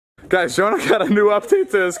Guys, Jonah got a new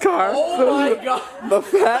update to his car. Oh my god. The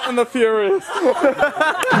Fat and the Furious.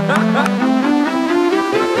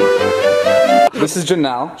 This is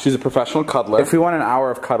Janelle. She's a professional cuddler. If we want an hour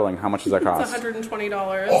of cuddling, how much does that cost? It's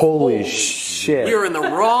 $120. Holy shit. You're in the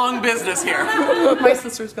wrong business here. My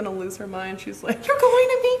sister's gonna lose her mind. She's like, "You're going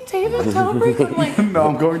to meet David Dobrik?" I'm like, no,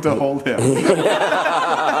 I'm going to hold him.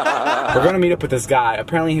 We're gonna meet up with this guy.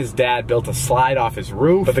 Apparently his dad built a slide off his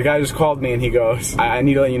roof, but the guy just called me and he goes, I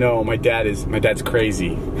need to let you know my dad's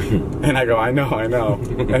crazy. And I go, I know.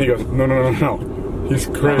 And he goes, no. He's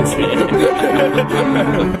crazy.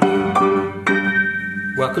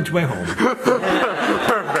 Welcome to my home.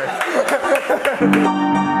 Perfect.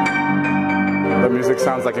 The music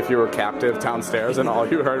sounds like if you were captive downstairs and all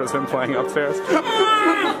you heard was him playing upstairs. Can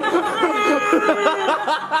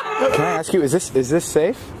I ask you, is this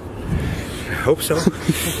safe? I hope so.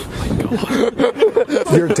 Oh my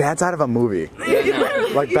God. Your dad's out of a movie.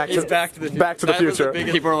 Like Back to the Future.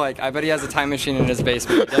 People are like, I bet he has a time machine in his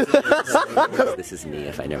basement. This is me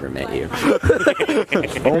if I never met you.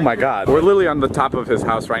 Oh my God. We're literally on the top of his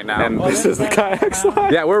house right now. And this is the kayak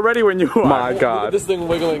slide. Yeah, we're ready when you are. My God. Look at this thing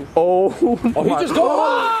wiggling. Oh, he just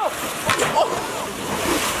go.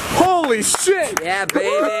 Holy shit. Yeah, baby.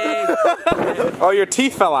 Oh, your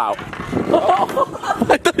teeth fell out.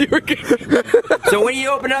 I thought you were kidding. So when you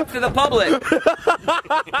open up to the public?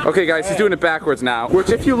 Okay guys, he's doing it backwards now, which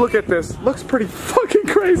if you look at this, looks pretty fucking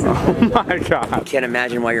crazy. Oh my God. Can't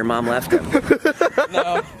imagine why your mom left him.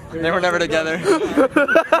 No, they were never together.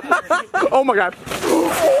 Oh my God.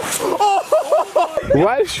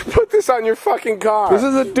 Why did you put this on your fucking car? This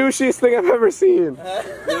is the douchiest thing I've ever seen.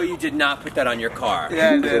 No, you did not put that on your car.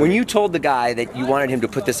 Yeah, I did. When you told the guy that you wanted him to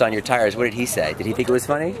put this on your tires, what did he say? Did he think it was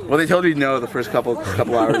funny? Well, they told me no the first couple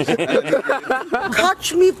hours.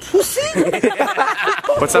 Catch me, pussy!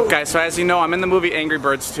 What's up, guys? So as you know, I'm in the movie Angry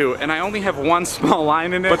Birds 2, and I only have one small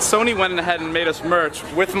line in it, but Sony went ahead and made us merch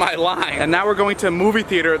with my line. And now we're going to a movie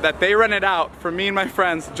theater that they rented out for me and my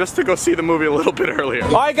friends just to go see the movie a little bit earlier.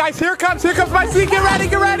 All right, guys, here comes my seat. Get ready,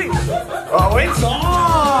 get ready. Oh, it's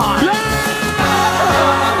on! Yeah!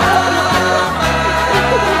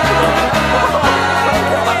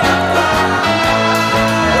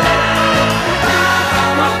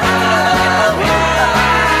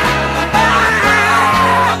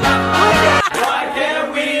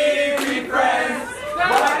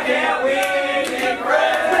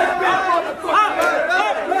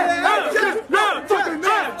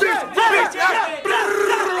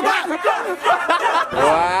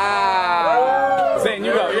 Wow. Zane,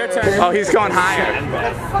 you go. Your turn. Oh, he's going higher.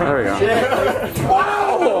 There we go.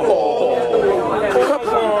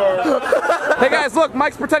 Hey guys, look,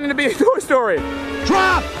 Mike's pretending to be a Toy Story.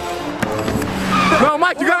 Drop! No,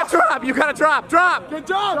 Mike, you gotta drop. You gotta drop. Drop. Good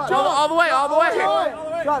job. All the way. All the way.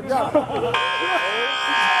 Drop.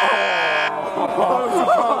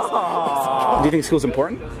 Do you think school's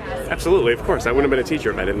important? Absolutely, of course. I wouldn't have been a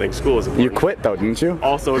teacher if I didn't think school was important. You quit though, didn't you?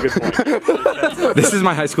 Also a good point. This is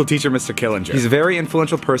my high school teacher, Mr. Killinger. He's a very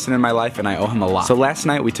influential person in my life and I owe him a lot. So last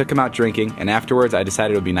night we took him out drinking and afterwards I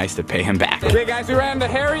decided it would be nice to pay him back. Okay guys, we ran into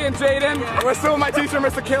Harry and Jaden. We're still with my teacher,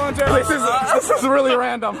 Mr. Killinger. This is really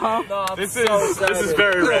random, huh? No, this is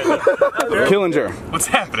very random. Killinger. What's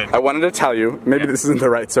happening? I wanted to tell you, maybe this isn't the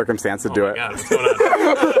right circumstance to do it. God, what's going on?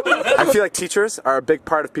 I feel like teachers are a big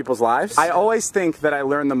part of people's lives. I always think that I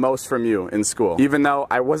learned the most from you in school, even though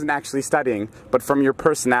I wasn't actually studying, but from your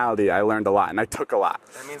personality I learned a lot and I took a lot.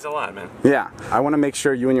 That means a lot, man. Yeah, I want to make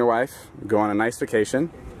sure you and your wife go on a nice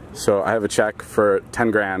vacation, so I have a check for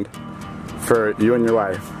 10 grand for you and your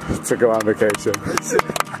wife to go on vacation.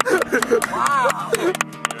 Wow.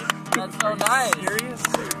 That's so nice. Serious?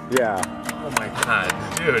 Yeah. Oh my God,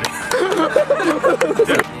 dude.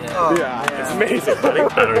 Yeah. It's amazing, buddy. I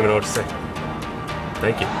don't even know what to say.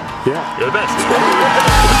 Thank you. Yeah. You're the best.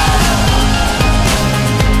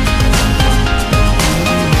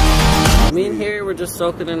 Me and Harry were just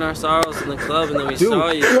soaking in our sorrows in the club and then we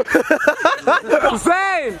saw you.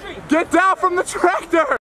 Zane! Get down from the tractor!